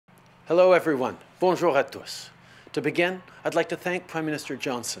Hello everyone, bonjour à tous. To begin, I'd like to thank Prime Minister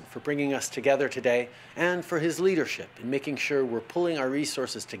Johnson for bringing us together today and for his leadership in making sure we're pulling our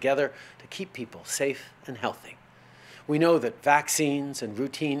resources together to keep people safe and healthy. We know that vaccines and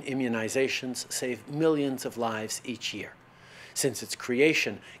routine immunizations save millions of lives each year. Since its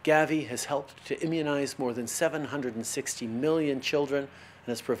creation, Gavi has helped to immunize more than 760 million children and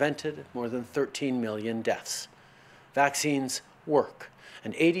has prevented more than 13 million deaths. Vaccines work,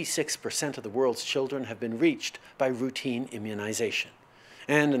 and 86% of the world's children have been reached by routine immunization.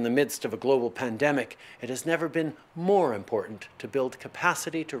 And in the midst of a global pandemic, it has never been more important to build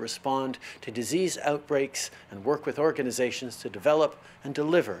capacity to respond to disease outbreaks and work with organizations to develop and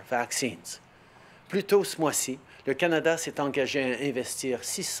deliver vaccines. Plus tôt ce mois-ci, le Canada s'est engagé à investir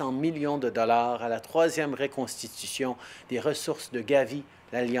 600 millions de dollars à la troisième reconstitution des ressources de Gavi,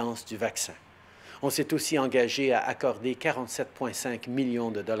 l'Alliance du vaccin. On s'est aussi engagé à accorder 47,5 millions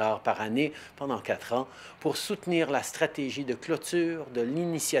de dollars par année pendant 4 ans pour soutenir la stratégie de clôture de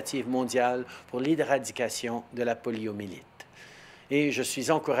l'Initiative mondiale pour l'éradication de la poliomyélite. Et je suis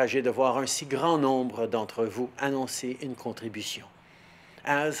encouragé de voir un si grand nombre d'entre vous annoncer une contribution.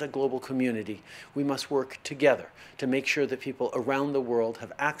 As a global community, we must work together to make sure that people around the world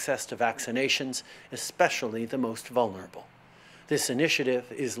have access to vaccinations, especially the most vulnerable. This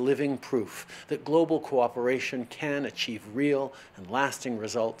initiative is living proof that global cooperation can achieve real and lasting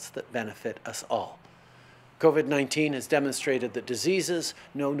results that benefit us all. COVID-19 has demonstrated that diseases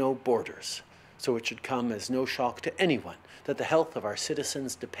know no borders, so it should come as no shock to anyone that the health of our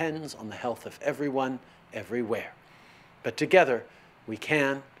citizens depends on the health of everyone, everywhere. But together, we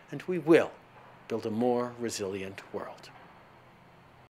can and we will build a more resilient world.